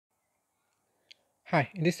Hi,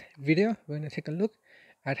 in this video, we're going to take a look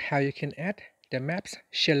at how you can add the Maps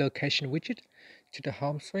Share Location widget to the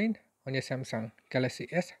home screen on your Samsung Galaxy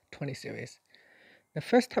S20 series. Now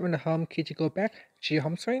first tap on the home key to go back to your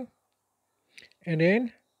home screen, and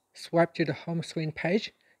then swipe to the home screen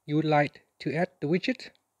page you would like to add the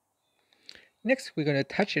widget. Next, we're going to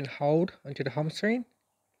touch and hold onto the home screen,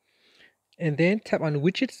 and then tap on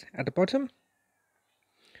widgets at the bottom.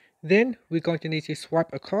 Then we're going to need to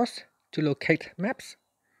swipe across to locate maps,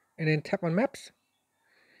 and then tap on maps.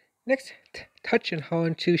 Next, touch and hold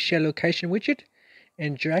onto Share Location widget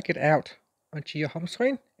and drag it out onto your home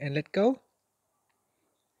screen and let go.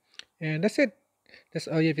 And that's it. That's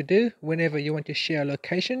all you have to do whenever you want to share a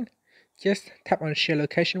location. Just tap on Share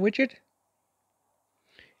Location widget.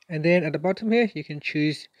 And then at the bottom here, you can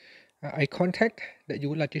choose a contact that you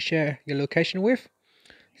would like to share your location with.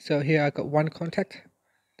 So here I've got one contact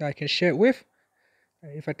that I can share it with.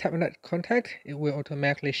 If I tap on that contact, it will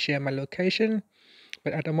automatically share my location.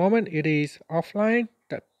 But at the moment, it is offline.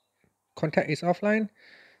 That contact is offline.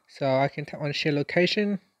 So I can tap on Share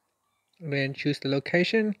Location and then choose the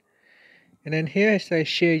location. And then here it says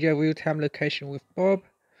share your real-time location with Bob.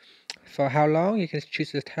 For how long? You can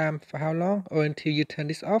choose the time for how long or until you turn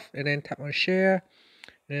this off, and then tap on share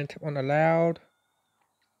and then tap on allowed.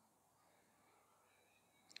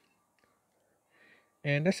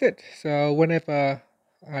 And that's it. So whenever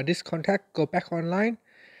this contact go back online,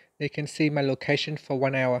 they can see my location for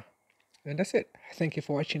 1 hour. And that's it. Thank you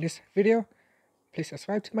for watching this video. Please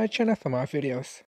subscribe to my channel for more videos.